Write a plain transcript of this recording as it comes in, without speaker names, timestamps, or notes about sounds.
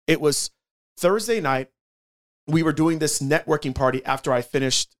It was Thursday night. We were doing this networking party after I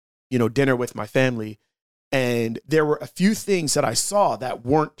finished, dinner with my family. And there were a few things that I saw that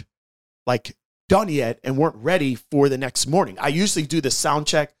weren't like done yet and weren't ready for the next morning. I usually do the sound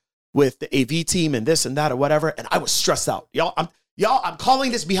check with the AV team and this and that or whatever. And I was stressed out. I'm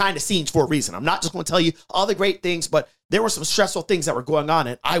calling this behind the scenes for a reason. I'm not just going to tell you all the great things, but there were some stressful things that were going on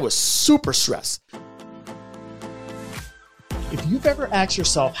and I was super stressed. If you've ever asked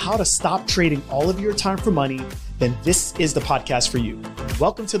yourself how to stop trading all of your time for money, then this is the podcast for you.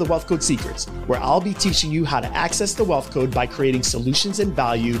 Welcome to the Wealth Code Secrets, where I'll be teaching you how to access the wealth code by creating solutions and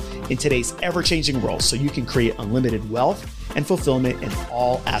value in today's ever-changing world so you can create unlimited wealth and fulfillment in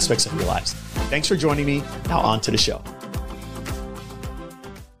all aspects of your lives. Thanks for joining me. Now on to the show.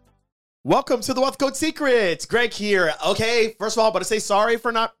 Welcome to the Wealth Code Secrets. Greg here. Okay, first of all, I want to say sorry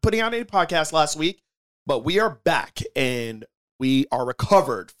for not putting out any podcasts last week, but we are back and we are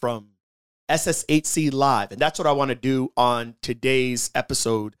recovered from SSHC Live. And that's what I want to do on today's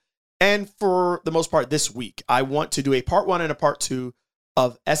episode. And for the most part this week, I want to do a part one and a part two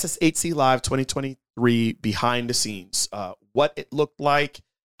of SSHC Live 2023 behind the scenes. What it looked like,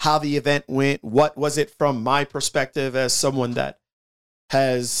 how the event went, what was it from my perspective as someone that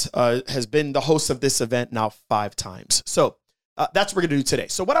has been the host of this event now 5 times. So that's what we're going to do today.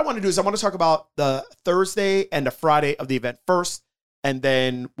 So what I want to do is I want to talk about the Thursday and the Friday of the event first. And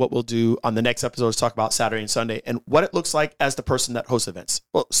then what we'll do on the next episode is talk about Saturday and Sunday and what it looks like as the person that hosts events.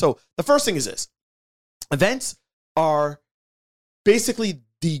 Well, so the first thing is this. Events are basically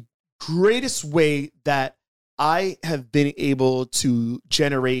the greatest way that I have been able to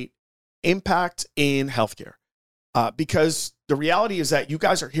generate impact in healthcare. Because the reality is that you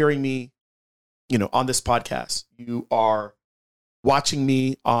guys are hearing me, on this podcast. You are watching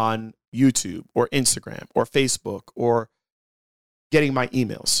me on YouTube or Instagram or Facebook or getting my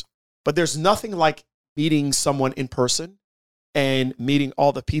emails. But there's nothing like meeting someone in person and meeting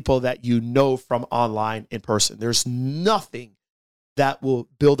all the people that you know from online in person. There's nothing that will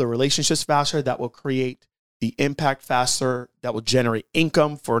build the relationships faster, that will create the impact faster, that will generate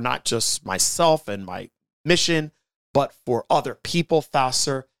income for not just myself and my mission, but for other people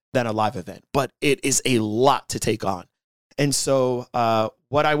faster than a live event. But it is a lot to take on. And so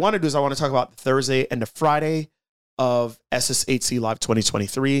what I want to do is I want to talk about the Thursday and the Friday of SSHC Live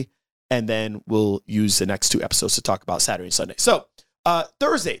 2023, and then we'll use the next 2 episodes to talk about Saturday and Sunday. So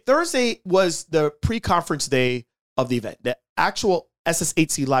Thursday was the pre-conference day of the event. The actual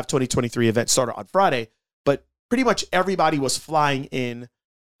SSHC Live 2023 event started on Friday, but pretty much everybody was flying in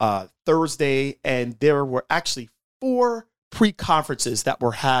Thursday, and there were actually 4 pre-conferences that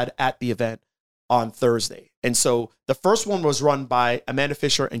were had at the event on Thursday. And so the first one was run by Amanda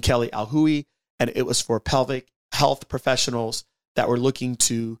Fisher and Kelly Alhui, and it was for pelvic health professionals that were looking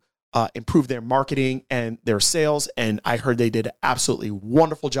to improve their marketing and their sales. And I heard they did an absolutely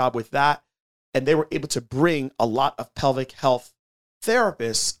wonderful job with that. And they were able to bring a lot of pelvic health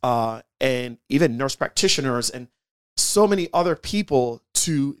therapists and even nurse practitioners and so many other people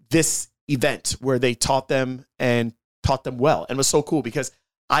to this event where they taught them and taught them well. And it was so cool because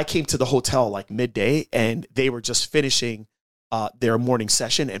I came to the hotel like midday and they were just finishing their morning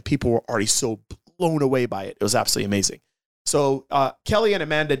session and people were already so blown away by it. It was absolutely amazing. So Kelly and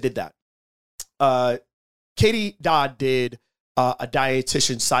Amanda did that. Katie Dodd did a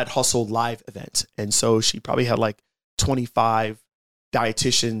dietitian side hustle live event. And so she probably had like 25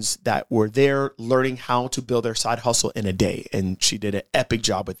 dietitians that were there learning how to build their side hustle in a day. And she did an epic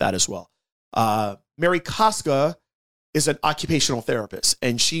job with that as well. Mary Koska is an occupational therapist,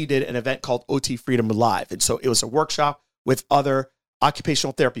 and she did an event called OT Freedom Live. And so it was a workshop with other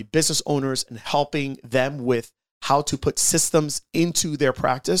occupational therapy business owners and helping them with how to put systems into their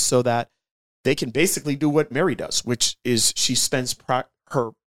practice so that they can basically do what Mary does, which is she spends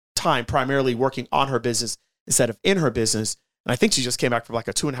her time primarily working on her business instead of in her business. And I think she just came back from like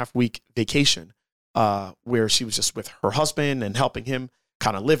a 2.5-week vacation where she was just with her husband and helping him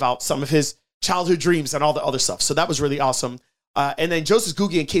kind of live out some of his childhood dreams and all the other stuff. So that was really awesome. And then Joseph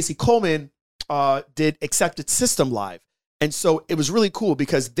Gugi and Casey Coleman did Accepted System Live. And so it was really cool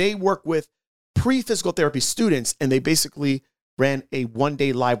because they work with pre-physical therapy students and they basically ran a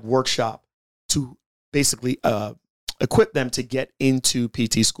 1-day live workshop to basically equip them to get into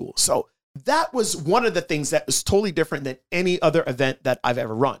PT school. So that was one of the things that was totally different than any other event that I've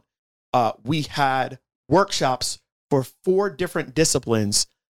ever run. We had workshops for 4 different disciplines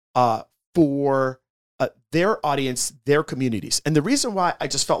for their audience, their communities. And the reason why I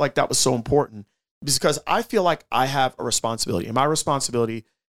just felt like that was so important is because I feel like I have a responsibility. And my responsibility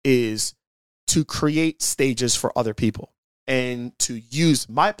is to create stages for other people. and to use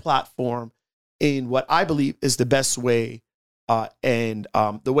my platform in what I believe is the best way and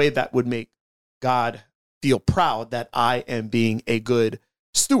the way that would make God feel proud that I am being a good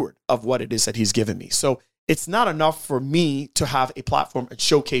steward of what it is that he's given me. So it's not enough for me to have a platform and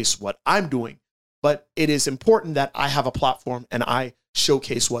showcase what I'm doing, but it is important that I have a platform and I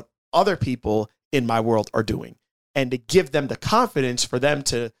showcase what other people in my world are doing, and to give them the confidence for them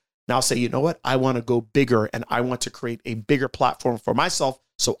to now say, you know what, I want to go bigger and I want to create a bigger platform for myself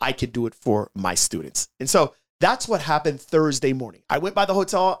so I could do it for my students. And so that's what happened Thursday morning. I went by the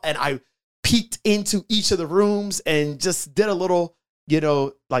hotel and I peeked into each of the rooms and just did a little,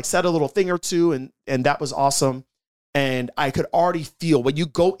 like said a little thing or two. And that was awesome. And I could already feel when you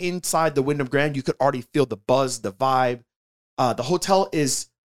go inside the Wyndham Grand, you could already feel the buzz, the vibe. The hotel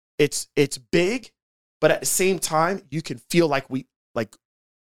it's big, but at the same time, you can feel like we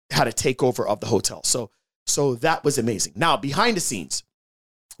had a takeover of the hotel. So that was amazing. Now, behind the scenes,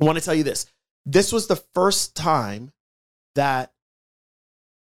 I want to tell you this. This was the first time that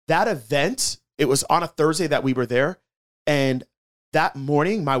event, it was on a Thursday that we were there. And that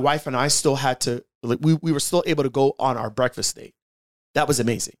morning, my wife and I still had to, we were still able to go on our breakfast date. That was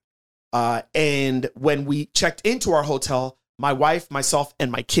amazing. And when we checked into our hotel, my wife, myself,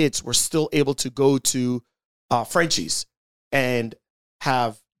 and my kids were still able to go to Frenchie's and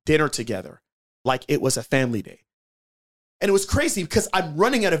have dinner together like it was a family day. And it was crazy because I'm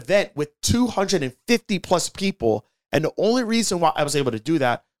running an event with 250 plus people. And the only reason why I was able to do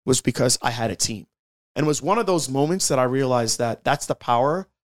that was because I had a team. And it was one of those moments that I realized that that's the power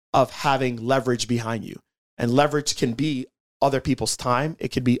of having leverage behind you. And leverage can be other people's time. It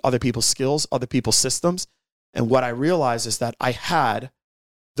could be other people's skills, other people's systems. And what I realized is that I had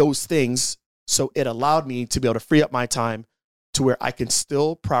those things. So it allowed me to be able to free up my time to where I can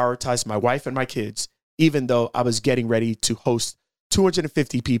still prioritize my wife and my kids, even though I was getting ready to host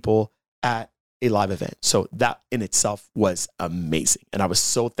 250 people at a live event. So that in itself was amazing. And I was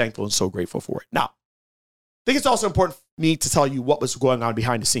so thankful and so grateful for it. Now, I think it's also important for me to tell you what was going on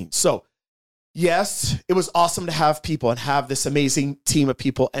behind the scenes. So yes, it was awesome to have people and have this amazing team of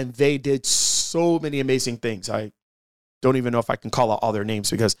people. And they did so many amazing things. I don't even know if I can call out all their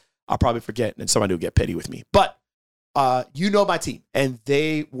names because I'll probably forget and somebody will get petty with me. But my team, and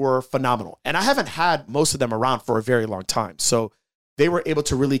they were phenomenal. And I haven't had most of them around for a very long time. So they were able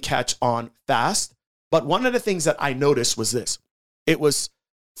to really catch on fast. But one of the things that I noticed was this. It was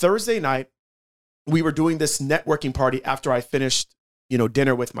Thursday night. We were doing this networking party after I finished,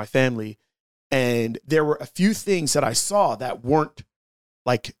 dinner with my family. And there were a few things that I saw that weren't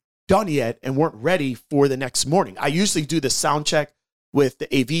done yet and weren't ready for the next morning. I usually do the sound check with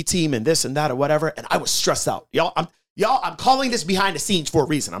the AV team and this and that or whatever. And I was stressed out. I'm calling this behind the scenes for a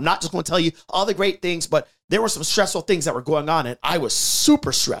reason. I'm not just going to tell you all the great things, but there were some stressful things that were going on. And I was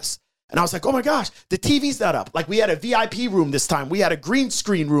super stressed. And I was like, oh my gosh, the TV's not up. We had a VIP room this time. We had a green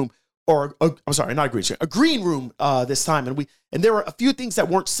screen room a green room this time. And there were a few things that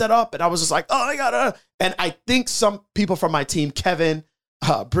weren't set up. And I was just like, oh my God. And I think some people from my team, Kevin,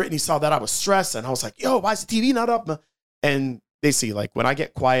 Brittany, saw that I was stressed. And I was like, yo, why is the TV not up? And they see when I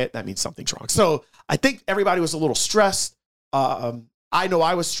get quiet, that means something's wrong. So I think everybody was a little stressed. I know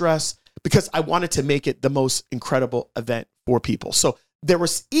I was stressed because I wanted to make it the most incredible event for people. So there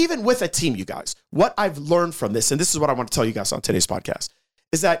was, even with a team, you guys, what I've learned from this, and this is what I want to tell you guys on today's podcast,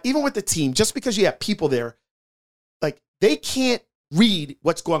 is that even with the team, just because you have people there, they can't read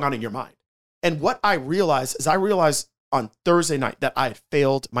what's going on in your mind. And what I realized on Thursday night that I had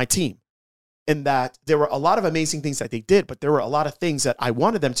failed my team, and that there were a lot of amazing things that they did, but there were a lot of things that I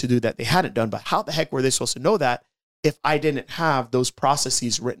wanted them to do that they hadn't done. But how the heck were they supposed to know that if I didn't have those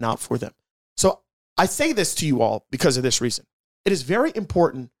processes written out for them? So I say this to you all because of this reason. It is very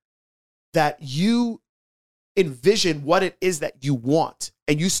important that you envision what it is that you want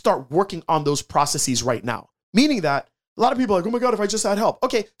and you start working on those processes right now. Meaning that a lot of people are like, oh my God, if I just had help.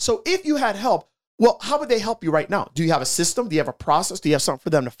 Okay, so if you had help, well, how would they help you right now? Do you have a system? Do you have a process? Do you have something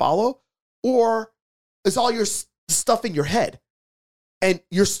for them to follow? Or is all your stuff in your head? And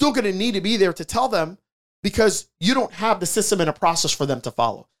you're still going to need to be there to tell them because you don't have the system and a process for them to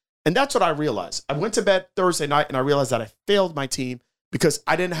follow. And that's what I realized. I went to bed Thursday night and I realized that I failed my team because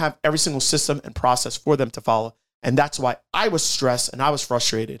I didn't have every single system and process for them to follow. And that's why I was stressed and I was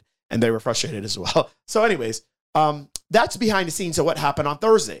frustrated and they were frustrated as well. So anyways, that's behind the scenes of what happened on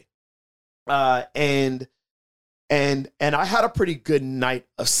Thursday. And I had a pretty good night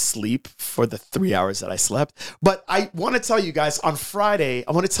of sleep for the 3 hours that I slept. But I want to tell you guys on Friday,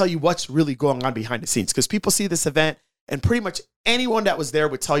 I want to tell you what's really going on behind the scenes, because people see this event and pretty much anyone that was there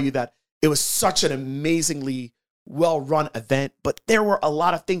would tell you that it was such an amazingly well-run event, but there were a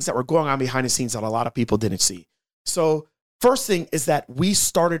lot of things that were going on behind the scenes that a lot of people didn't see. So first thing is that we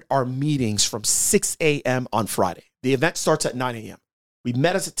started our meetings from 6 a.m. on Friday. The event starts at 9 a.m. We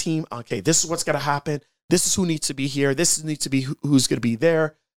met as a team. Okay, this is what's going to happen. This is who needs to be here. This needs to be who's going to be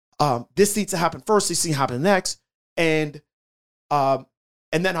there. This needs to happen first. This needs to happen next. And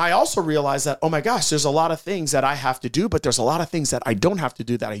then I also realized that, oh my gosh, there's a lot of things that I have to do, but there's a lot of things that I don't have to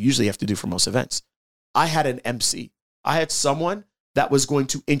do that I usually have to do for most events. I had an MC. I had someone that was going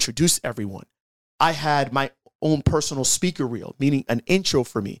to introduce everyone. I had my own personal speaker reel, meaning an intro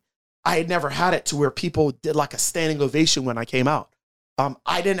for me. I had never had it to where people did like a standing ovation when I came out.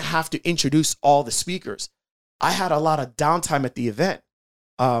 I didn't have to introduce all the speakers. I had a lot of downtime at the event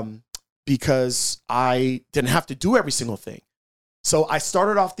because I didn't have to do every single thing. So I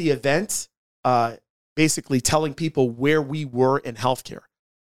started off the event basically telling people where we were in healthcare,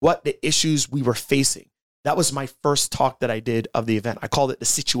 what the issues we were facing. That was my first talk that I did of the event. I called it the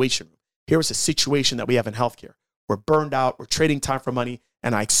situation room. Here was a situation that we have in healthcare. We're burned out, we're trading time for money,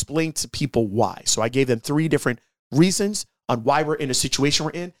 and I explained to people why. So I gave them 3 different reasons on why we're in a situation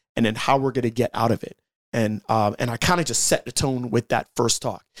we're in, and then how we're going to get out of it. And I kind of just set the tone with that first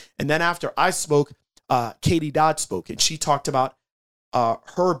talk. And then after I spoke, Katie Dodd spoke, and she talked about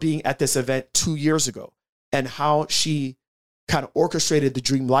her being at this event 2 years ago and how she kind of orchestrated the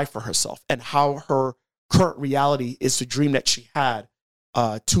dream life for herself and how her current reality is the dream that she had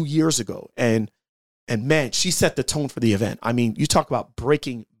 2 years ago. And man, she set the tone for the event. I mean, you talk about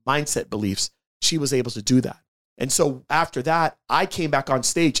breaking mindset beliefs. She was able to do that. And so after that, I came back on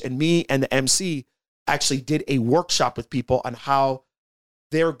stage, and me and the MC actually did a workshop with people on how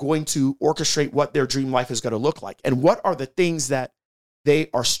they're going to orchestrate what their dream life is going to look like and what are the things that they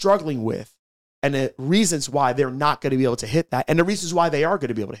are struggling with and the reasons why they're not going to be able to hit that and the reasons why they are going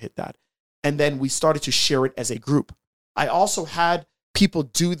to be able to hit that. And then we started to share it as a group. I also had people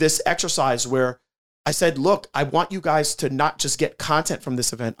do this exercise where I said, look, I want you guys to not just get content from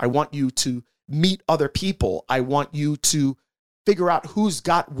this event. I want you to meet other people. I want you to figure out who's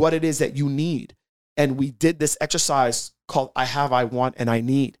got what it is that you need. And we did this exercise called I Have, I Want, and I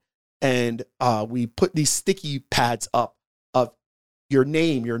Need. And we put these sticky pads up of your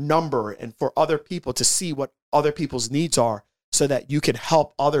name, your number, and for other people to see what other people's needs are so that you can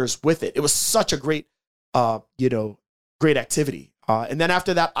help others with it. It was such a great, great activity. And then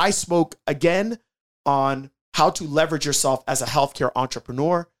after that, I spoke again on how to leverage yourself as a healthcare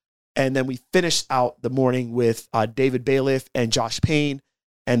entrepreneur. And then we finished out the morning with David Bailiff and Josh Payne,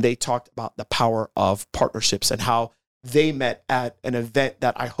 and they talked about the power of partnerships and how they met at an event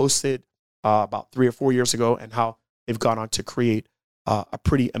that I hosted about 3 or 4 years ago, and how they've gone on to create a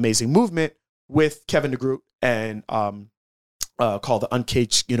pretty amazing movement with Kevin DeGroot and called the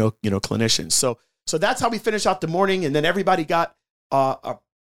Uncaged, Clinicians. So that's how we finished out the morning, and then everybody got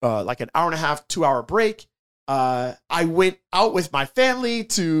like an hour and a half, 2 hour break. I went out with my family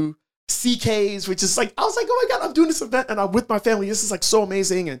to CK's, which is like, I was like, oh my God, I'm doing this event and I'm with my family. This is like so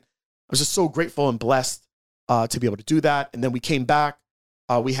amazing. And I was just so grateful and blessed to be able to do that. And then we came back.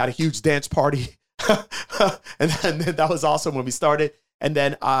 We had a huge dance party. and then that was awesome when we started. And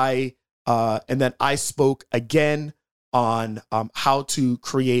then I spoke again on how to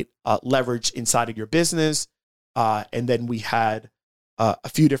create leverage inside of your business. And then we had a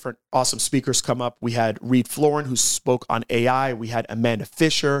few different awesome speakers come up. We had Reed Florin, who spoke on AI. We had Amanda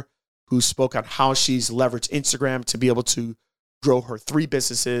Fisher, who spoke on how she's leveraged Instagram to be able to grow her 3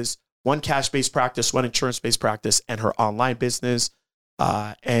 businesses, 1 cash-based practice, 1 insurance-based practice, and her online business.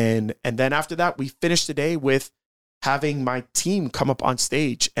 And then after that, we finished the day with having my team come up on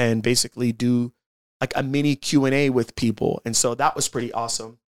stage and basically do like a mini Q&A with people. And so that was pretty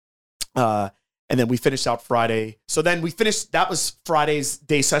awesome. And then we finished out Friday. So then that was Friday's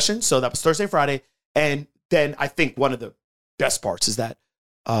day session. So that was Thursday, Friday. And then I think one of the best parts is that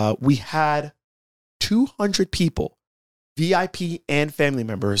we had 200 people, VIP and family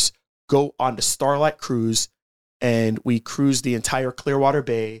members, go on the Starlight Cruise, and we cruised the entire Clearwater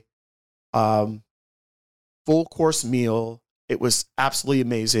Bay, full course meal. It was absolutely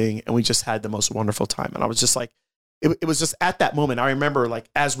amazing. And we just had the most wonderful time. And I was just like, it was just at that moment. I remember like,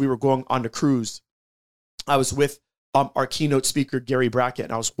 as we were going on the cruise, I was with our keynote speaker, Gary Brackett,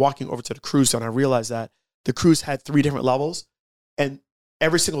 and I was walking over to the cruise, and I realized that the cruise had 3 different levels, and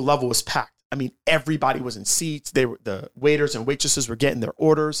every single level was packed. I mean, everybody was in seats. The waiters and waitresses were getting their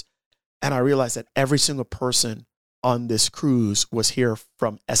orders. And I realized that every single person on this cruise was here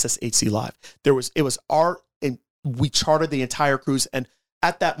from SSHC Live. It was art, and we chartered the entire cruise. And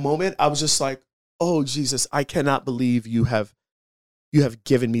at that moment, I was just like, oh, Jesus, I cannot believe you have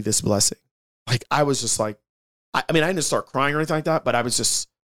given me this blessing. Like, I was just like, I mean, I didn't start crying or anything like that, but I was just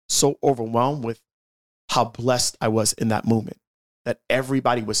so overwhelmed with how blessed I was in that moment, that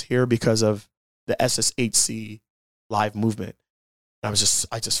everybody was here because of the SSHC live movement. I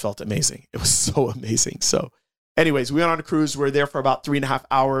just felt amazing. It was so amazing. So anyways, we went on a cruise. We were there for about 3.5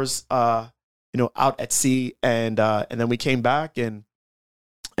 hours, out at sea. And then we came back and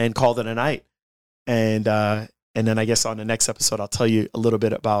called it a night. And then I guess on the next episode, I'll tell you a little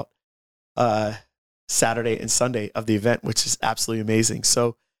bit about Saturday and Sunday of the event, which is absolutely amazing.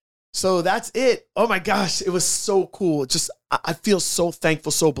 So that's it. Oh my gosh, it was so cool. I feel so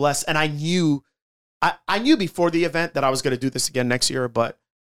thankful, so blessed. And I knew before the event that I was going to do this again next year, but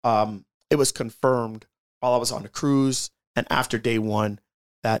it was confirmed while I was on the cruise and after day one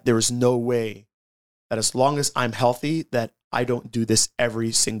that there is no way that as long as I'm healthy, that I don't do this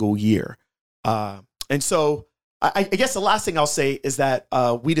every single year. And so I guess the last thing I'll say is that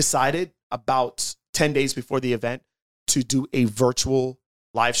we decided about 10 days before the event to do a virtual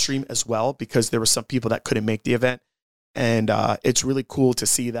live stream as well, because there were some people that couldn't make the event. And it's really cool to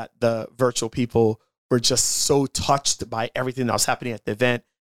see that the virtual people were just so touched by everything that was happening at the event.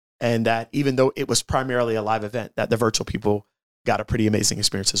 And that even though it was primarily a live event, that the virtual people got a pretty amazing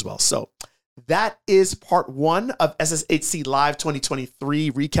experience as well. So that is part one of SSHC Live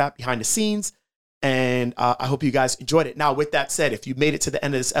 2023 recap behind the scenes. And I hope you guys enjoyed it. Now, with that said, if you made it to the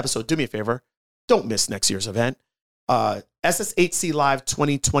end of this episode, do me a favor. Don't miss next year's event. SSHC Live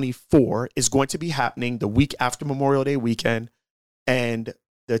 2024 is going to be happening the week after Memorial Day weekend. And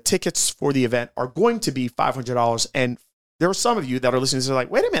the tickets for the event are going to be $500. And there are some of you that are listening to like,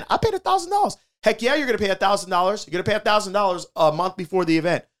 wait a minute, I paid $1,000. Heck yeah, you're going to pay $1,000. You're going to pay $1,000 a month before the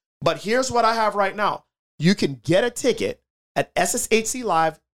event. But here's what I have right now. You can get a ticket at SSHC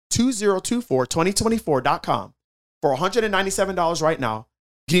Live 2024.com for $197 right now.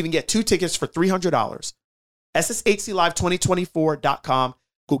 You can even get 2 tickets for $300. SSHCLive2024.com.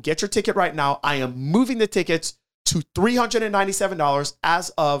 Go get your ticket right now. I am moving the tickets to $397 as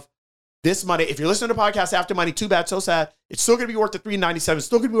of this Monday. If you're listening to the podcast after Monday, too bad, so sad. It's still going to be worth the $397. It's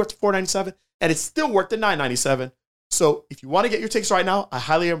still going to be worth the $497, and it's still worth the $997. So if you want to get your tickets right now, I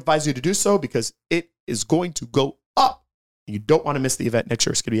highly advise you to do so because it is going to go up. You don't want to miss the event next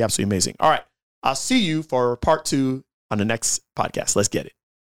year. It's going to be absolutely amazing. All right. I'll see you for part 2 on the next podcast. Let's get it.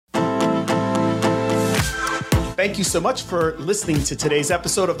 Thank you so much for listening to today's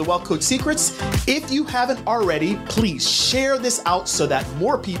episode of The Wealth Code Secrets. If you haven't already, please share this out so that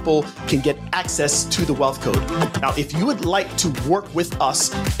more people can get access to the Wealth Code. Now, if you would like to work with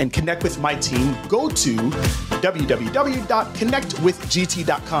us and connect with my team, go to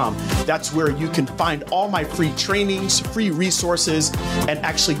www.connectwithgt.com. That's where you can find all my free trainings, free resources, and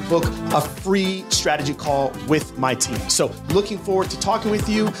actually book a free strategy call with my team. So looking forward to talking with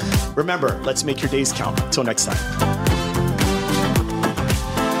you. Remember, let's make your days count. Until next time.